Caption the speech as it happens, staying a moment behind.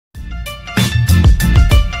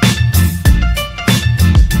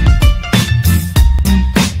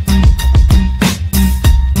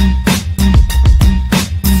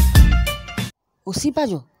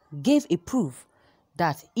Osinbajo gave a proof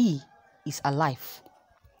that he is alive.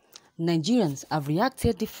 Nigerians have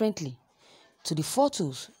reacted differently to the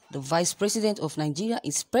photos the Vice President of Nigeria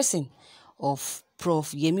is pressing of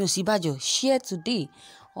Prof. Yemi Osinbajo shared today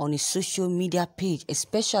on his social media page,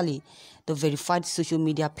 especially the verified social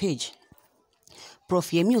media page.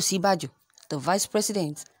 Prof. Yemi Osinbajo, the Vice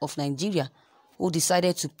President of Nigeria, who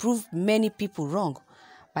decided to prove many people wrong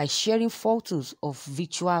by sharing photos of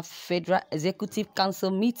virtual Federal Executive Council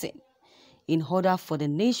meeting in order for the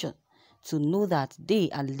nation to know that they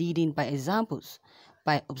are leading by examples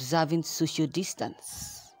by observing social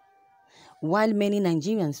distance. While many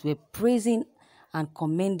Nigerians were praising and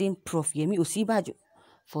commending Prof. Yemi Osinbajo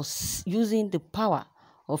for using the power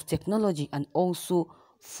of technology and also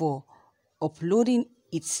for uploading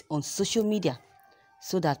it on social media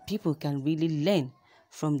so that people can really learn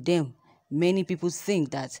from them, many people think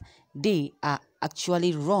that they are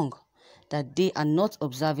actually wrong, that they are not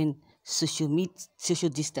observing social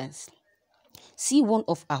distance. See one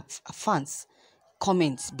of our fans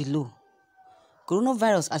comments below.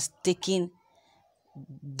 Coronavirus has taken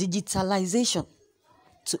digitalization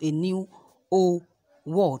to a new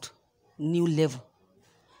world, new level.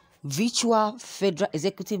 Virtual Federal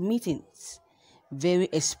Executive meetings, very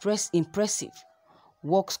impressive.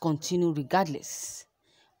 Works continue regardless.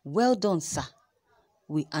 Well done, sir.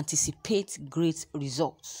 We anticipate great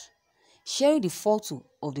results. Sharing the photo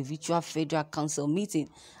of the virtual Federal Council meeting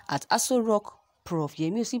at Aso Rock, Prof.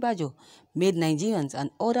 Yemi Osinbajo made Nigerians and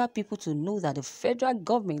other people to know that the federal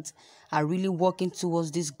government are really working towards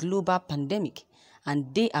this global pandemic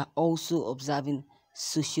and they are also observing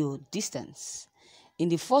social distance. In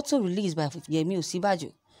the photo released by Yemi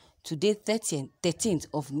Osinbajo, today 13th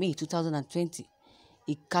of May 2020,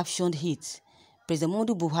 he captioned it, President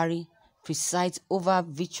Muhammadu Buhari presides over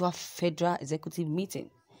virtual Federal Executive meeting.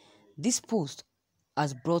 This post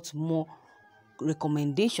has brought more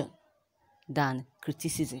recommendation than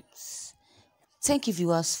criticisms. Thank you,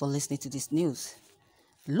 viewers, for listening to this news.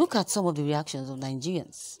 Look at some of the reactions of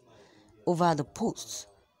Nigerians over the posts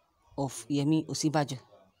of Yemi Osinbajo.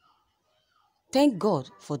 Thank God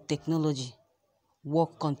for technology.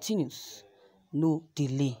 Work continues. No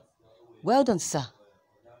delay. Well done, sir.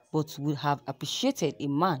 But would have appreciated a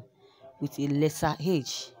man with a lesser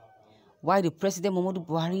age. Why the President Muhammadu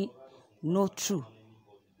Buhari no true?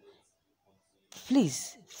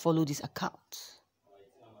 Please follow this account.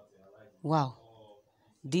 Wow.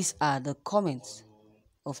 These are the comments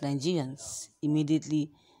of Nigerians.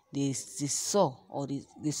 Immediately they saw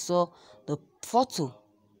the photo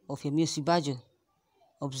of Yemi Osinbajo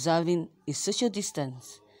observing a social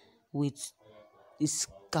distance with his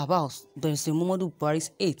cabals, President Muhammadu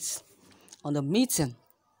Buhari's aides, on the meeting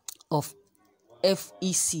of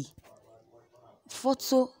FEC.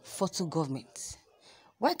 Photo government.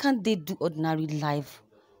 Why can't they do ordinary live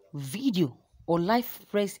video or live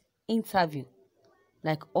press interview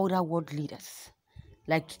like other world leaders,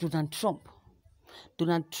 like Donald Trump?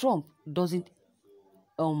 Donald Trump doesn't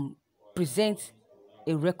present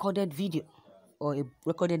a recorded video or a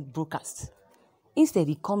recorded broadcast. Instead,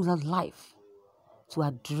 he comes out live to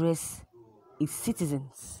address its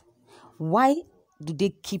citizens. Why do they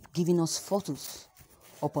keep giving us photos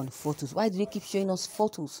upon photos? Why do they keep showing us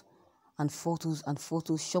photos and photos and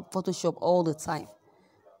Photoshop all the time?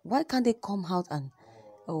 Why can't they come out and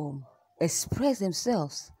express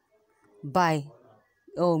themselves by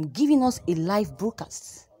giving us a live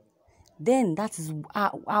broadcast? Then that is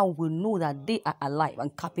how we know that they are alive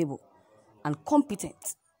and capable and competent.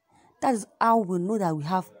 That is how we know that we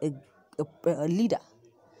have a leader.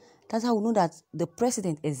 That's how we know that the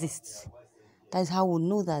president exists. That is how we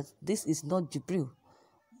know that this is not Jibril,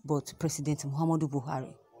 but President Muhammadu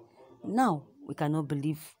Buhari. Now, we cannot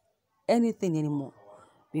believe anything anymore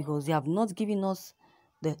because they have not given us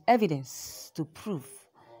the evidence to prove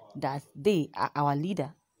that they are our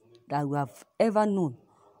leader that we have ever known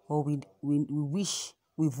or we wish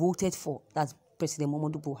we voted for. That's President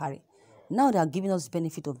Muhammadu Buhari. Now they are giving us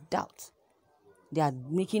benefit of doubt. They are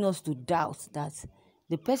making us to doubt that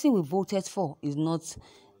the person we voted for is not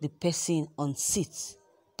the person on seat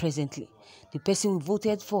presently. The person we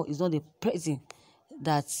voted for is not the person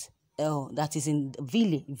that is in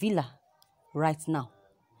the villa right now.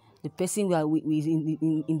 The person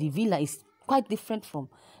we in the villa is quite different from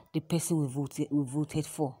the person we voted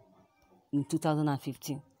for in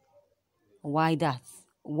 2015. Why that?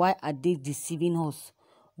 Why are they deceiving us?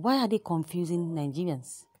 Why are they confusing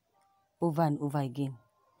Nigerians over and over again?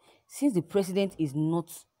 Since the president is not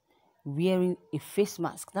wearing a face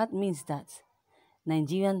mask, that means that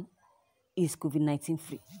Nigerian is COVID-19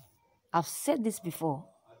 free. I've said this before.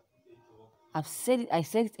 I've said it. I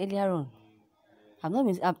said it earlier on.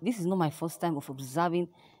 This is not my first time of observing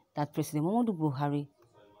that President Muhammadu Buhari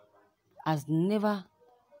has never,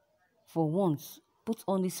 for once, put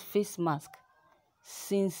on this face mask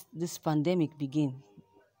since this pandemic began.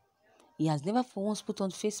 He has never for once put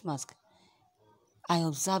on face mask. I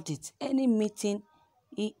observed it. Any meeting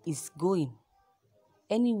he is going,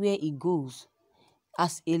 anywhere he goes,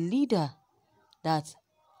 as a leader that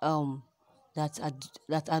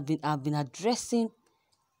have been addressing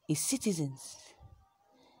his citizens,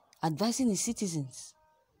 advising his citizens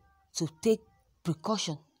to take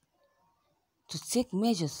precaution, to take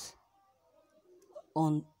measures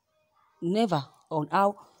on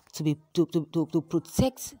how to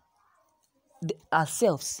protect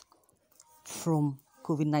ourselves from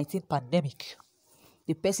COVID-19 pandemic.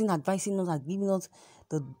 The person advising us and giving us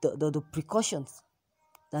the precautions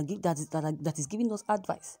that is giving us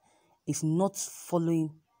advice is not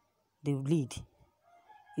following the lead.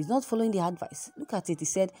 He's not following the advice. Look at it. He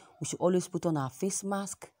said we should always put on our face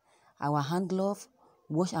mask, our hand glove,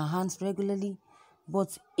 wash our hands regularly.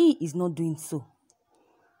 But he is not doing so.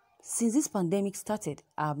 Since this pandemic started,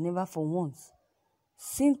 I have never for once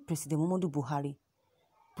seen President Muhammadu Buhari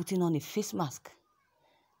putting on a face mask.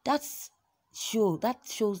 That shows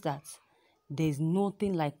that there is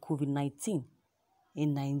nothing like COVID-19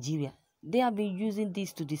 in Nigeria. They have been using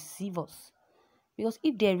this to deceive us. Because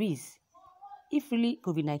if really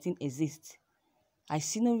COVID-19 exists, I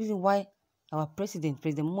see no reason why our President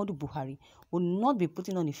Muhammadu Buhari, will not be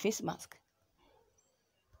putting on a face mask.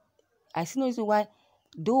 I see no reason why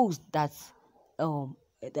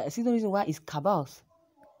his cabals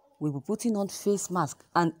will be putting on face mask,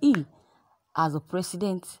 and he, as a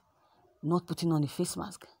president, not putting on a face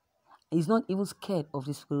mask. He's not even scared of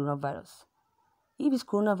this coronavirus. If this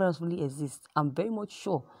coronavirus really exists, I'm very much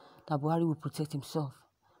sure that Buhari will protect himself,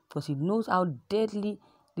 because he knows how deadly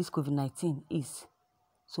this COVID-19 is.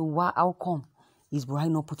 So how come is Buhari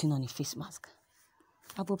not putting on a face mask?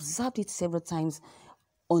 I've observed it several times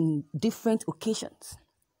on different occasions.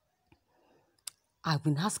 I've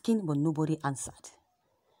been asking, but nobody answered.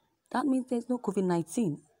 That means there's no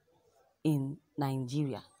COVID-19 in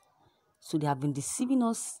Nigeria. So they have been deceiving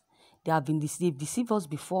us. They've deceived us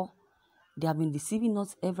before. They have been deceiving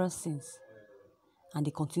us ever since. And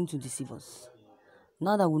they continue to deceive us.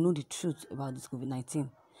 Now that we know the truth about this COVID-19,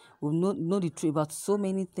 we know the truth about so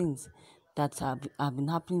many things that have been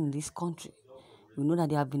happening in this country. We know that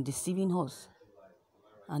they have been deceiving us.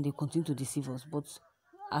 And they continue to deceive us. But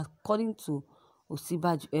according to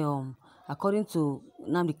Osinbajo, according to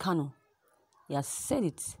Nnamdi Kanu, he has said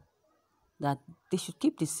it, that they should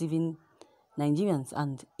keep deceiving Nigerians,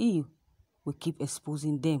 and he will keep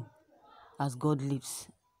exposing them as God lives.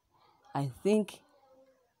 I think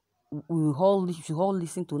we should all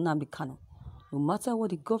listen to Nnamdi Kanu. No matter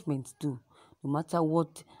what the governments do, no matter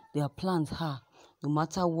what their plans are, no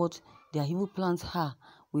matter what their evil plans are,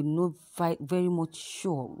 we are very much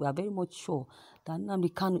sure that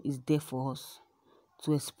Nnamdi Kanu is there for us,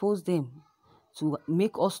 to expose them, to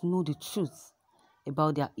make us know the truth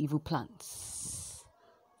about their evil plans.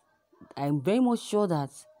 I'm very much sure that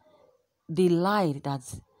they lied that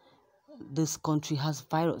this country has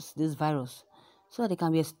this virus, so that they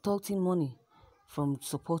can be extorting money from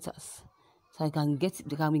supporters, so they can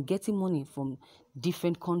be getting money from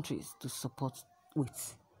different countries to support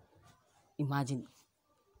with. Imagine,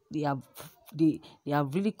 they have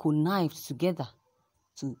really connived together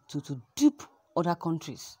to dupe other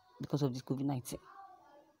countries because of this COVID-19.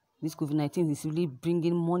 This COVID-19 is really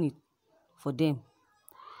bringing money for them.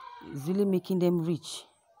 It's really making them rich.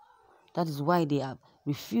 That is why they have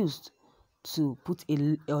refused to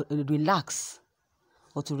relax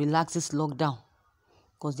this lockdown,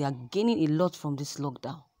 because they are gaining a lot from this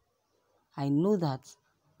lockdown. I know that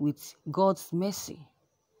with God's mercy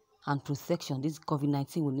and protection, this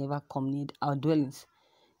COVID-19 will never come near our dwellings,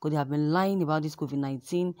 because they have been lying about this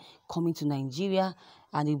COVID-19 coming to Nigeria,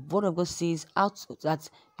 and the word of God says that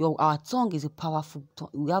our tongue is a powerful tongue.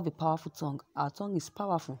 We have a powerful tongue. Our tongue is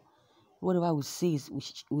powerful. Whatever we say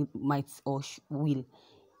will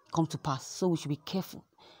come to pass. So we should be careful.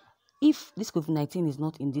 If this COVID-19 is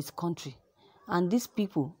not in this country, and these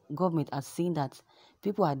government are saying that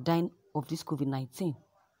people are dying of this COVID-19,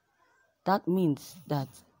 that means that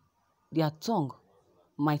their tongue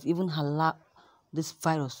might even allow this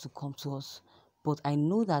virus to come to us. But I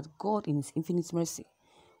know that God, in His infinite mercy,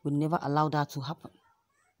 will never allow that to happen.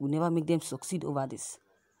 Will never make them succeed over this.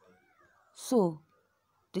 So,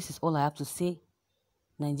 this is all I have to say.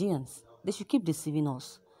 Nigerians, they should keep deceiving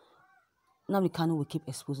us. Nnamdi Kanu will keep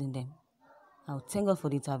exposing them. I will thank God for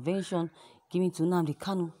the intervention given to Nnamdi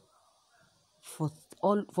Kanu.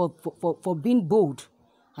 for being bold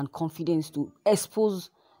and confidence to expose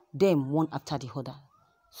them one after the other.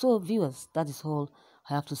 So viewers, that is all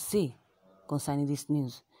I have to say concerning this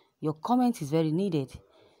news. Your comment is very needed.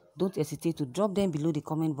 Don't hesitate to drop them below the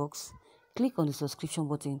comment box. Click on the subscription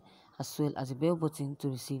button as well as the bell button to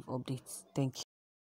receive updates. Thank you.